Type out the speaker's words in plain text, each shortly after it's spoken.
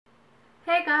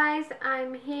Hey guys,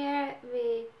 I'm here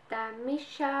with the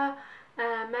Missha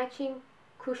matching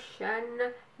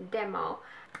cushion demo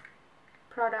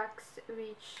products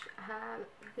which have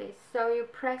this. So you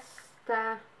press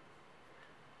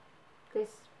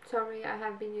sorry, I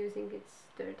have been using it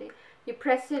sturdy. You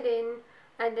press it in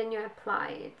and then you apply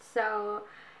it. So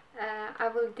I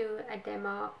will do a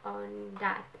demo on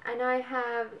that, and I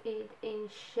have it in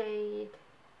shade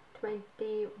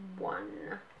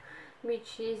 21,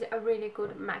 which is a really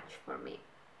good match for me.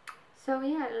 So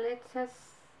yeah, let's just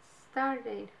start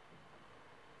it.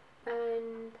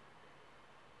 And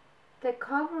the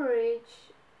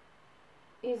coverage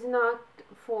is not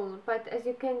full, but as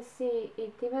you can see,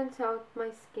 it evens out my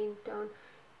skin tone,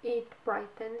 it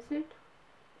brightens it.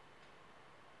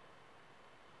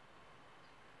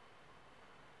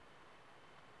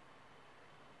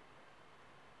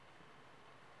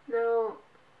 Now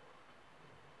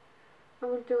I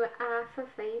will do half a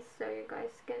face so you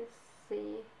guys can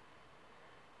see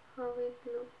how it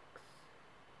looks.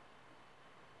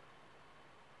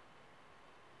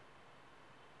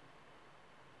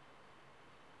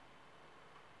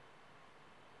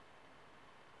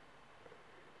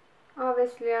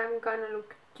 Obviously I'm gonna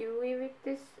look dewy with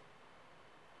this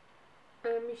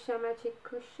Missha Magic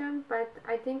Cushion, but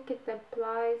I think it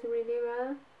applies really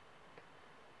well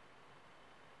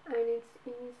and it's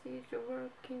easy to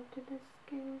work into the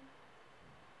skin.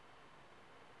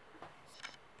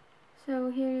 So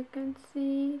here you can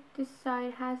see this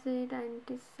side has it and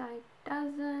this side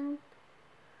doesn't.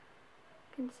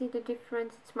 You can see the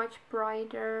difference, it's much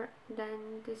brighter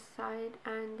than this side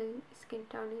and the skin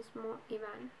tone is more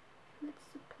even.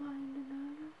 Let's apply the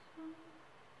other side.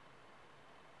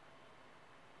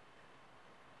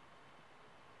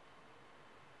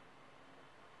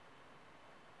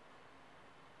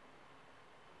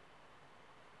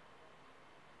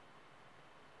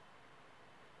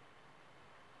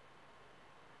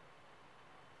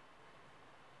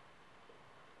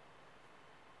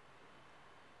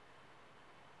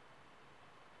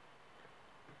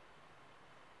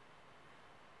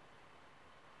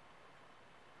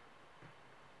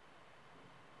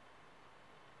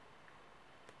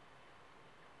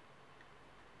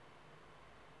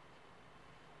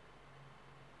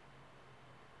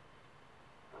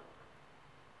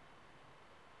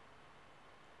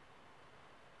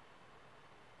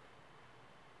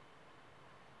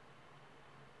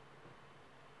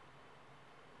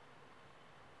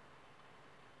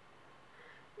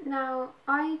 Now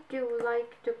I do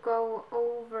like to go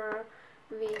over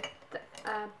with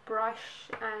a brush,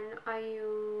 and I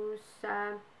use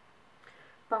a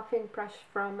buffing brush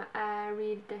from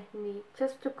Real Technique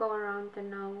just to go around the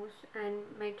nose and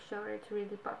make sure it's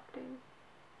really buffed in.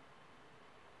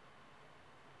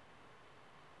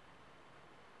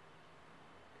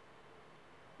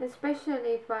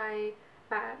 Especially if I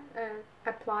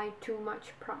apply too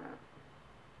much product.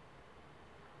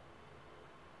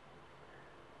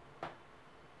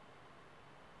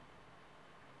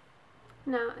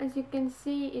 Now as you can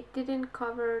see, it didn't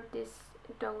cover this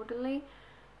totally,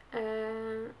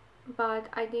 but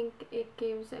I think it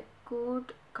gives a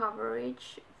good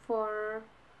coverage for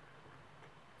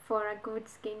a good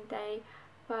skin day.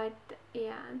 But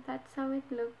yeah, that's how it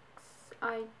looks.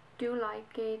 I do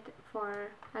like it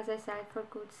for, as I said, for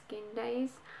good skin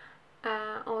days.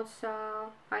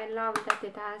 Also I love that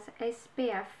it has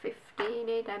SPF 50 in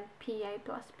it and PA++,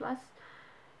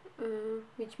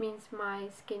 which means my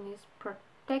skin is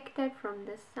protected from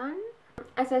the sun.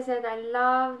 As I said, I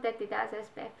love that it has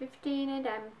SPF 50 in it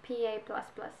and PA++.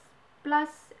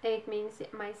 It means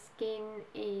my skin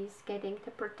is getting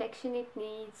the protection it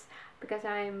needs, because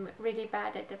I'm really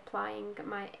bad at applying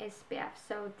my SPF,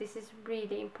 so this is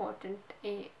really important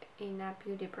in a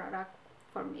beauty product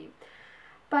for me.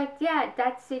 But yeah,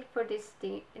 that's it for this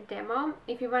demo.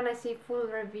 If you want to see full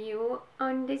review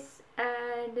on this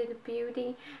little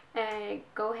beauty,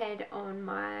 go ahead on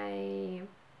my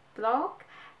blog,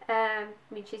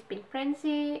 which is Pink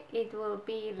Frenzy. It will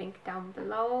be linked down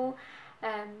below,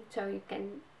 so you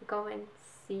can go and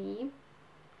see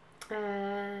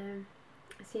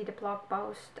the blog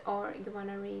post, or you want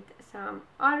to read some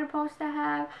other posts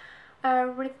I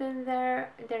have written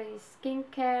there. There is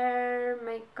skincare,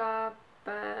 makeup,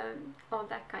 all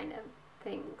that kind of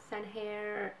things, and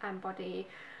hair and body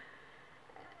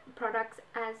products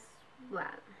as well.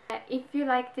 If you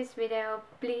like this video,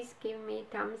 please give me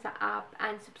thumbs up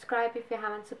and subscribe if you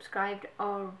haven't subscribed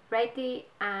already,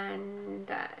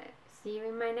 and see you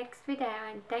in my next video,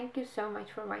 and thank you so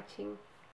much for watching.